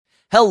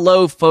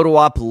Hello, Photo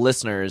Op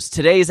listeners.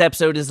 Today's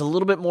episode is a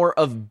little bit more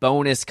of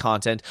bonus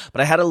content, but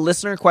I had a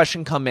listener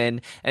question come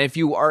in, and if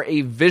you are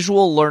a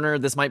visual learner,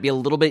 this might be a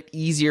little bit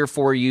easier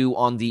for you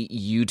on the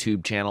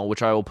YouTube channel,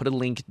 which I will put a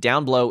link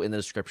down below in the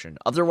description.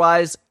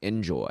 Otherwise,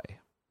 enjoy.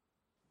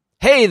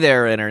 Hey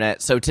there,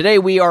 Internet. So today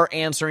we are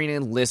answering a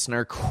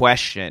listener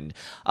question.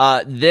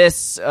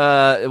 This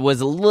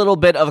was a little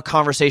bit of a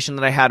conversation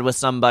that I had with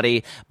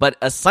somebody, but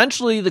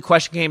essentially the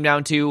question came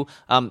down to,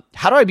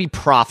 how do I be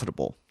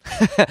profitable?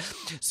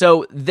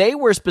 So they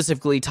were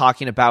specifically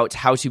talking about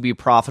how to be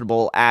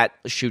profitable at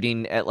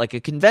shooting at like a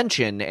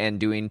convention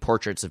and doing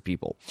portraits of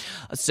people.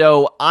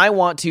 So I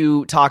want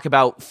to talk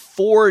about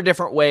 4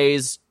 different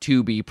ways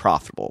to be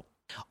profitable.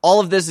 All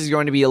of this is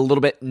going to be a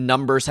little bit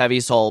numbers heavy,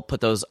 so I'll put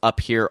those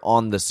up here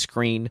on the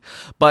screen.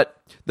 But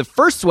the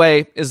first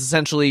way is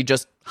essentially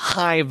just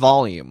high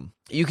volume.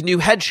 You can do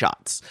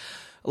headshots.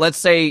 Let's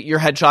say your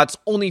headshot's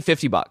only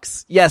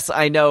 $50. Yes,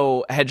 I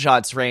know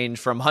headshots range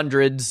from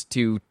hundreds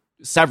to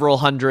several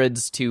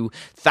hundreds to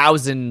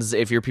thousands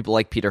if you're people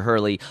like Peter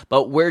Hurley,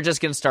 but we're just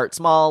going to start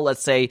small.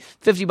 Let's say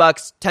 $50,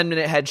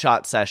 10-minute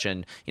headshot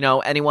session. You know,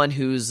 anyone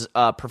who's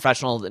a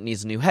professional that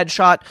needs a new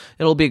headshot,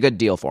 it'll be a good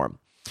deal for them.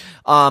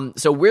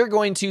 So we're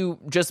going to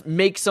just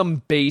make some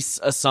base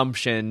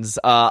assumptions.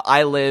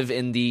 I live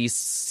in the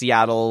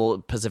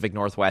Seattle Pacific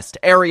Northwest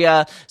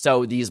area,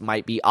 so these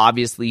might be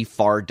obviously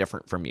far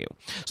different from you.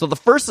 So the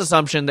first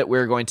assumption that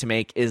we're going to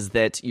make is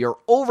that your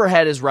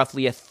overhead is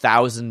roughly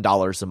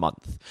 $1,000 a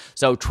month.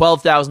 So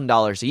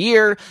 $12,000 a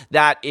year,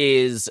 that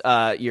is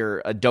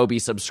your Adobe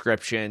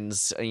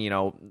subscriptions,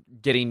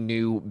 getting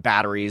new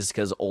batteries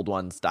because old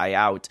ones die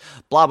out,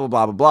 blah, blah,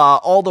 blah, blah, blah,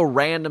 all the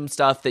random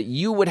stuff that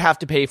you would have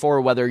to pay for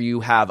whether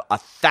you have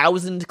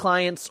 1,000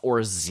 clients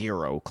or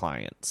 0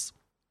 clients.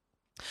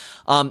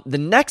 The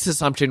next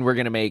assumption we're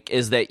going to make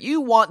is that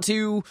you want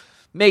to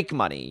make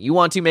money. You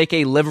want to make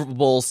a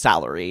livable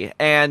salary.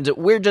 And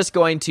we're just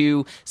going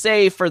to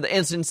say, for the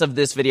instance of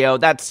this video,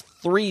 that's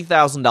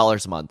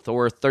 $3,000 a month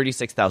or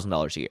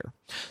 $36,000 a year.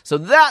 So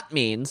that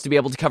means to be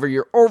able to cover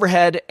your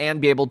overhead and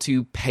be able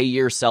to pay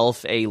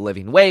yourself a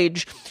living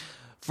wage.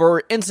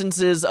 For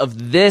instances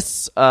of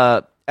this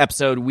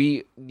episode,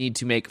 we need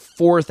to make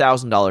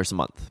 $4,000 a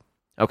month.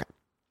 Okay.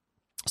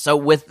 So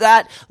with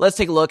that, let's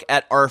take a look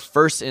at our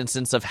first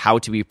instance of how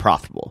to be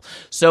profitable.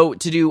 So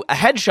to do a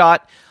headshot,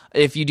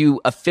 if you do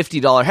a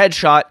 $50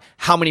 headshot,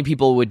 how many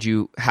people would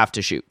you have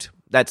to shoot?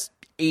 That's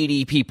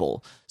 80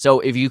 people. So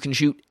if you can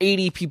shoot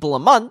 80 people a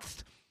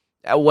month,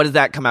 what does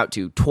that come out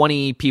to?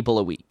 20 people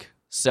a week.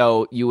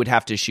 So you would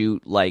have to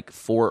shoot like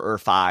 4 or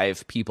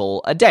 5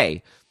 people a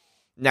day.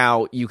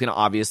 Now, you can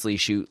obviously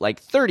shoot like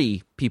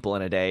 30 people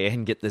in a day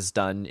and get this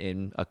done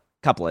in a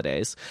couple of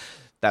days.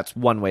 That's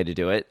one way to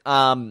do it.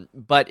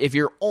 But if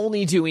you're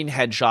only doing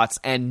headshots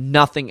and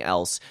nothing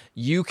else,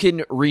 you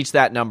can reach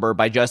that number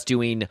by just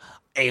doing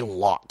a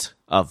lot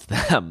of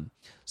them.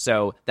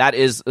 So that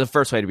is the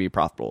first way to be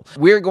profitable.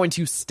 We're going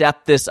to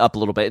step this up a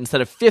little bit.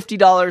 Instead of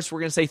 $50, we're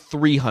going to say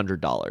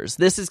 $300.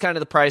 This is kind of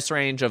the price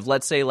range of,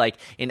 let's say, like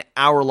an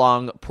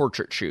hour-long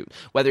portrait shoot.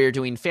 Whether you're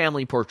doing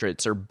family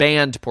portraits or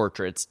band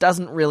portraits,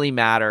 doesn't really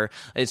matter.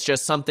 It's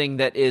just something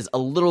that is a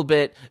little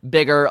bit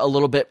bigger, a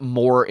little bit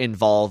more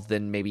involved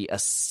than maybe a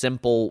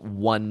simple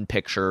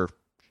one-picture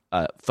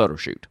photo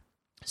shoot.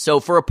 So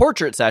for a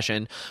portrait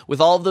session,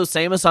 with all of those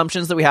same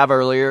assumptions that we have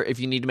earlier, if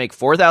you need to make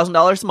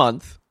 $4,000 a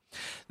month,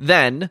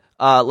 then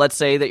let's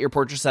say that your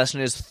portrait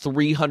session is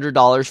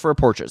 $300 for a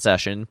portrait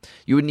session,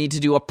 you would need to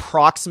do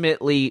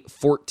approximately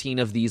 14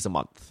 of these a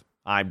month.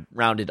 I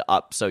rounded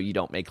up so you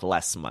don't make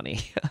less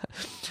money.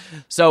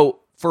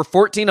 So for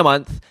 14 a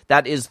month,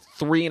 that is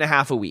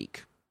 3.5 a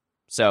week.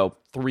 So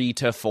 3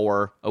 to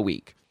 4 a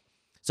week.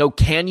 So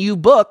can you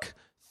book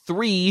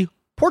 3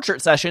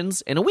 portrait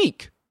sessions in a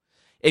week?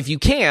 If you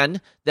can,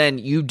 then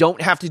you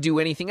don't have to do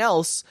anything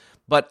else,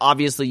 but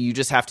obviously you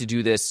just have to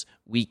do this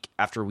week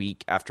after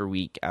week after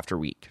week after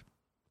week,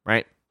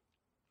 right?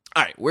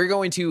 All right, we're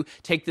going to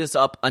take this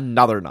up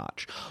another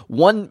notch.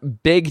 One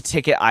big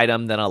ticket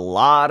item that a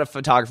lot of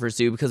photographers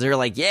do because they're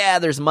like, yeah,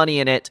 there's money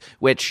in it,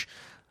 which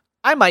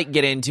I might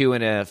get into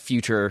in a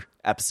future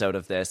episode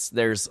of this.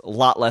 There's a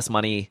lot less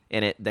money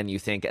in it than you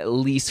think, at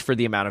least for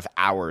the amount of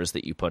hours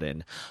that you put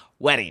in.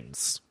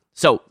 Weddings.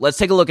 So let's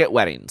take a look at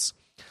weddings.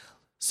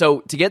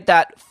 So to get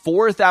that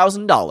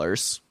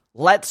 $4,000,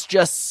 let's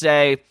just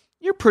say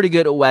you're pretty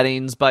good at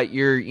weddings, but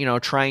you're,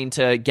 trying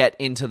to get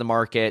into the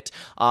market,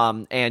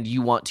 and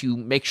you want to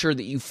make sure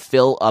that you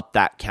fill up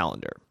that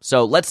calendar.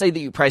 So let's say that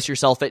you price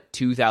yourself at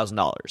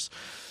 $2,000.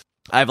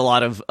 I have a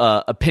lot of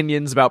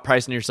opinions about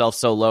pricing yourself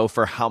so low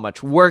for how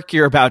much work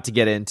you're about to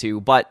get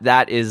into, but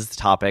that is the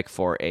topic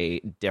for a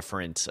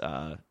different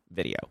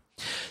video.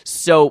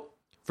 So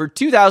for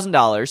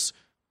 $2,000,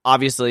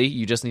 obviously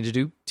you just need to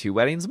do 2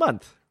 weddings a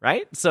month.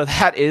 Right? So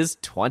that is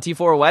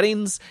 24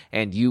 weddings,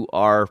 and you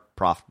are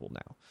profitable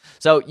now.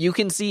 So you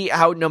can see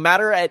how no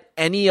matter at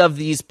any of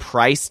these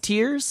price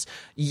tiers,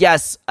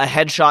 yes, a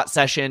headshot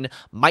session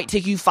might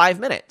take you 5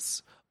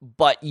 minutes,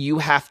 but you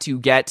have to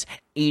get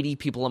 80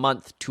 people a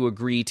month to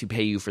agree to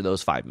pay you for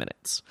those 5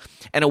 minutes.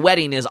 And a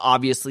wedding is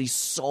obviously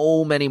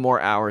so many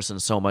more hours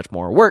and so much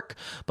more work,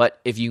 but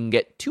if you can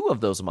get 2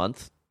 of those a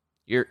month,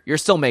 you're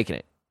still making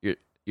it.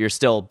 You're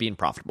still being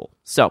profitable.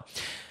 So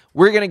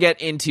we're going to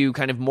get into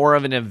kind of more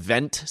of an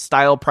event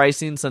style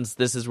pricing, since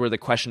this is where the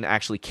question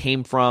actually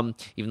came from,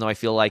 even though I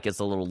feel like it's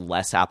a little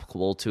less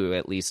applicable to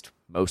at least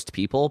most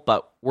people,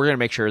 but we're going to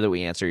make sure that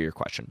we answer your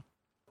question.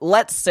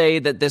 Let's say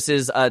that this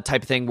is a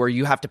type of thing where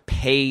you have to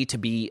pay to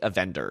be a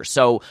vendor.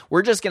 So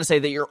we're just going to say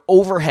that your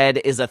overhead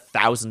is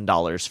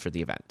 $1,000 for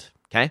the event,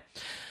 okay?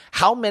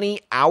 How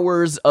many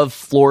hours of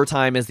floor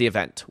time is the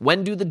event?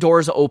 When do the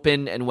doors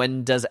open and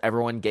when does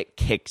everyone get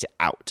kicked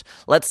out?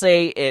 Let's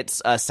say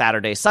it's a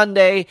Saturday,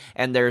 Sunday,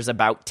 and there's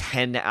about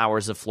 10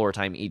 hours of floor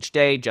time each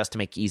day, just to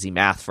make easy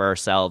math for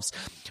ourselves.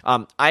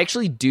 I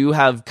actually do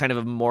have kind of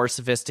a more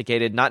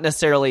sophisticated, not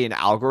necessarily an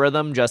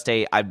algorithm, just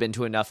I've been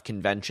to enough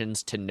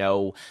conventions to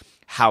know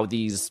how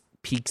these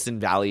peaks and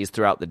valleys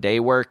throughout the day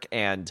work.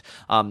 And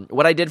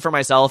what I did for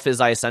myself is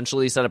I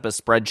essentially set up a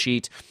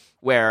spreadsheet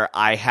where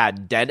I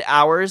had dead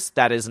hours.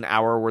 That is an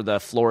hour where the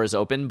floor is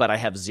open, but I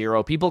have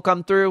 0 people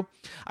come through.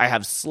 I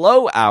have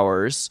slow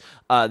hours.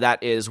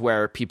 That is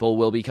where people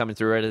will be coming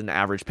through at an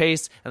average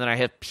pace. And then I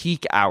have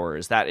peak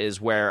hours. That is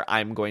where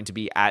I'm going to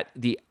be at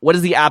what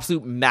is the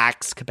absolute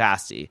max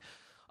capacity.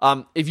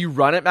 If you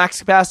run at max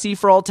capacity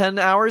for all 10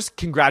 hours,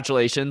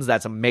 congratulations.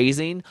 That's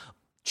amazing.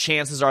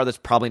 Chances are that's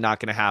probably not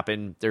going to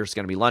happen. There's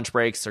going to be lunch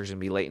breaks. There's going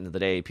to be late into the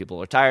day.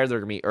 People are tired. They're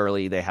going to be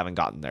early. They haven't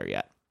gotten there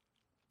yet.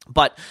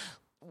 But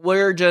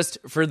we're just,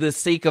 for the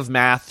sake of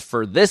math,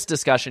 for this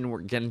discussion, we're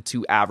going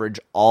to average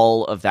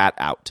all of that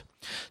out.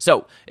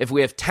 So if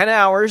we have 10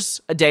 hours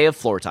a day of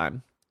floor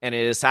time, and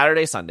it is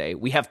Saturday, Sunday,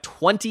 we have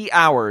 20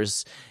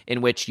 hours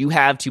in which you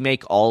have to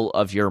make all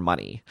of your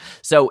money.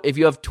 So if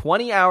you have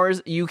 20 hours,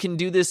 you can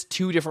do this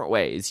 2 different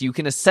ways. You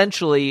can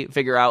essentially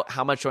figure out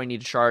how much do I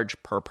need to charge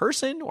per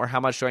person or how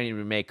much do I need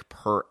to make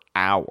per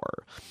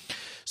hour.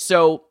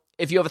 So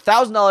if you have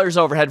 $1,000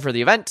 overhead for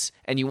the event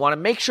and you want to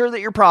make sure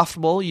that you're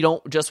profitable, you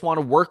don't just want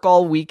to work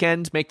all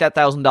weekend, make that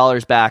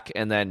 $1,000 back,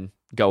 and then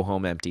go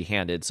home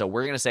empty-handed. So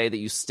we're going to say that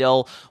you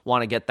still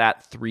want to get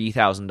that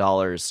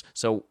 $3,000.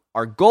 So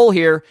our goal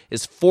here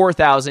is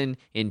 $4,000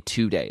 in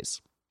 2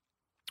 days.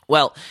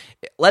 Well,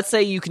 let's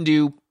say you can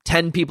do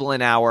 10 people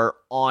an hour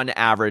on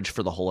average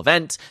for the whole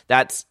event.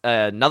 That's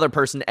another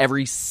person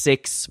every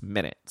 6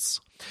 minutes.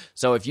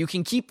 So if you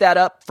can keep that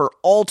up for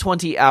all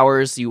 20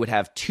 hours, you would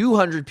have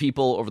 200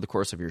 people over the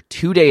course of your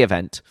 2-day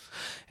event.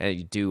 And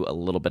you do a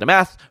little bit of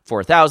math,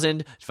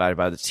 4,000 divided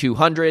by the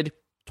 200,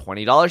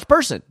 $20 per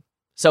person.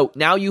 So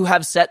now you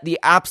have set the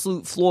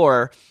absolute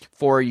floor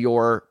for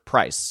your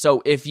price.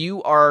 So if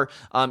you are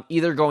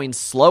either going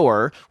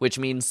slower, which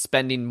means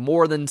spending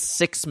more than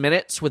 6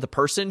 minutes with a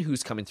person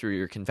who's coming through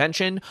your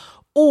convention,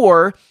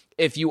 or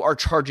if you are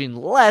charging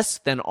less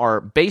than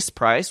our base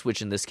price,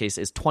 which in this case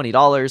is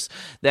 $20,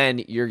 then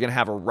you're going to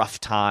have a rough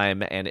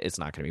time and it's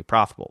not going to be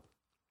profitable.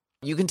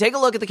 You can take a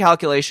look at the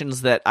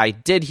calculations that I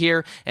did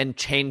here and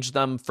change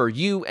them for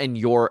you and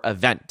your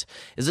event.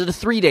 Is it a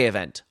 3-day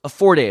event? A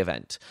 4-day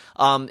event?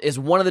 Is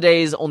one of the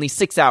days only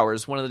 6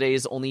 hours? One of the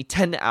days only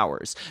 10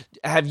 hours?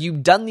 Have you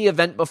done the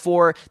event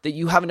before that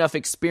you have enough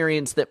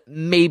experience that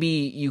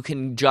maybe you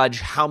can judge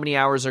how many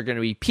hours are going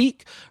to be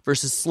peak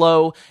versus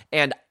slow?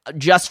 And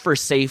just for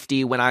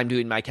safety, when I'm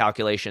doing my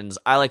calculations,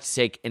 I like to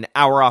take an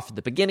hour off at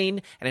the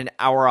beginning and an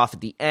hour off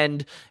at the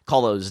end,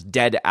 call those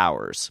dead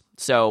hours.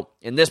 So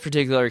in this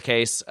particular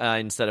case,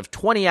 instead of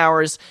 20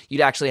 hours,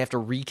 you'd actually have to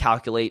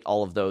recalculate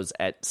all of those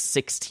at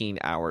 16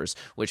 hours,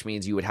 which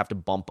means you would have to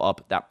bump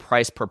up that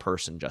price per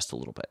person just a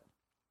little bit.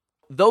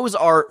 Those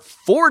are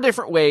 4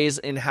 different ways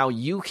in how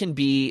you can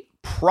be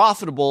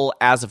profitable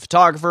as a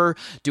photographer,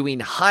 doing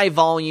high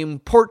volume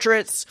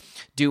portraits,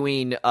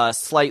 doing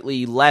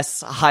slightly less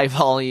high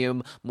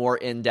volume, more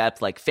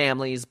in-depth like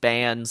families,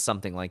 bands,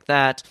 something like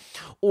that,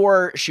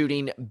 or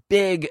shooting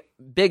big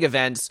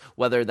events,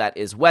 whether that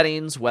is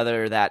weddings,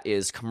 whether that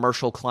is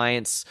commercial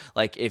clients.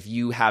 Like if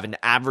you have an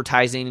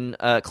advertising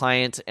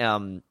client,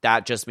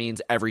 that just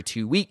means every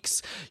 2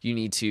 weeks you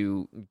need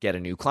to get a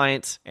new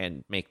client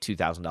and make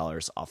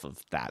 $2,000 off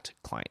of that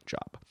client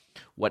job.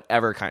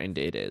 Whatever kind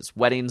it is.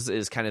 Weddings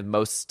is kind of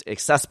most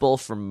accessible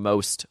for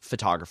most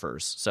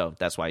photographers. So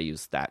that's why I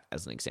use that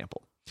as an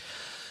example.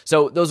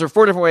 So those are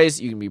 4 different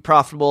ways you can be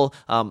profitable.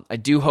 I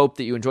do hope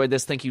that you enjoyed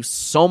this. Thank you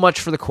so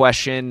much for the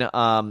question.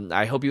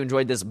 I hope you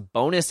enjoyed this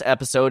bonus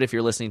episode if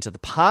you're listening to the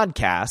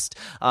podcast,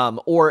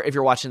 or if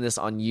you're watching this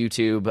on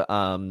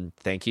YouTube.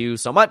 Thank you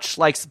so much.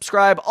 Like,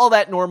 subscribe, all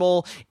that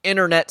normal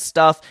internet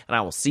stuff, and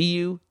I will see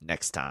you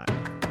next time.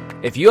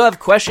 If you have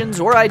questions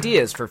or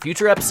ideas for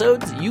future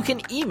episodes, you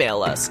can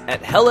email us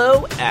at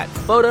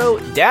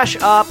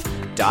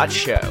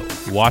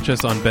hello@photo-op.show. Watch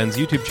us on Ben's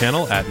YouTube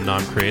channel at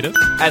NomCreative.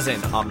 As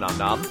in Om Nom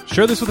Nom.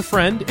 Share this with a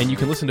friend, and you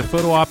can listen to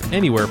Photo Op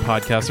anywhere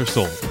podcasts are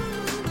sold.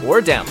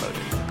 Or download it.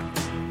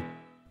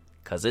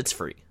 'Cause it's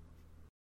free.